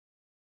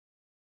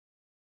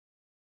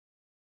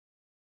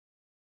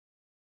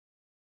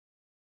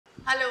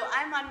Hello,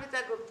 I'm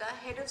Gupta,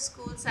 Head of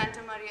School, Sancta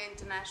Maria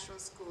International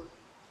School.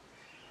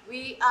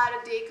 We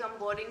are a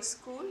day-cum-boarding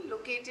school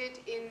located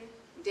in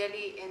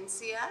Delhi,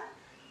 NCR.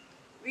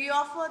 We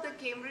offer the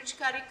Cambridge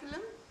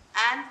curriculum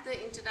and the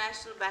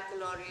International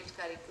Baccalaureate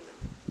curriculum.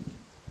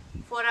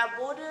 For our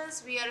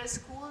boarders, we are a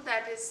school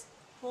that is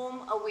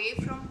home away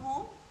from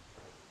home.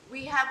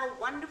 We have a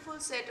wonderful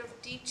set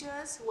of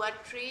teachers who are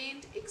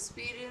trained,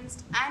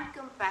 experienced and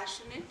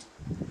compassionate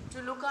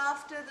to look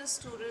after the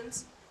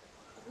students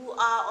who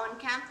are on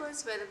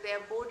campus, whether they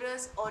are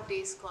boarders or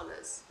day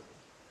scholars.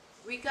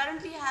 We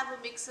currently have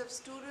a mix of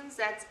students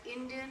that's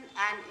Indian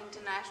and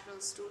international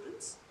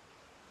students.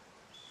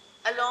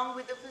 Along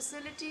with the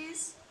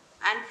facilities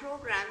and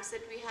programs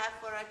that we have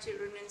for our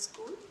children in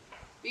school,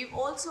 we've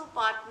also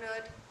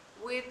partnered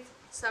with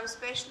some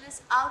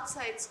specialists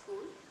outside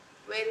school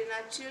wherein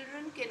our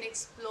children can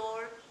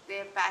explore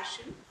their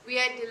passion. We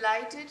are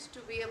delighted to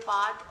be a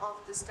part of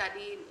the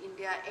Study in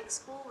India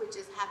Expo, which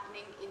is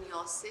happening in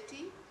your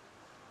city.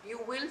 You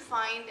will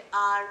find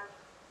our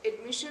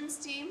admissions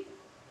team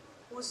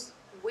who's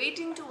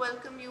waiting to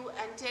welcome you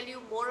and tell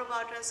you more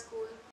about our school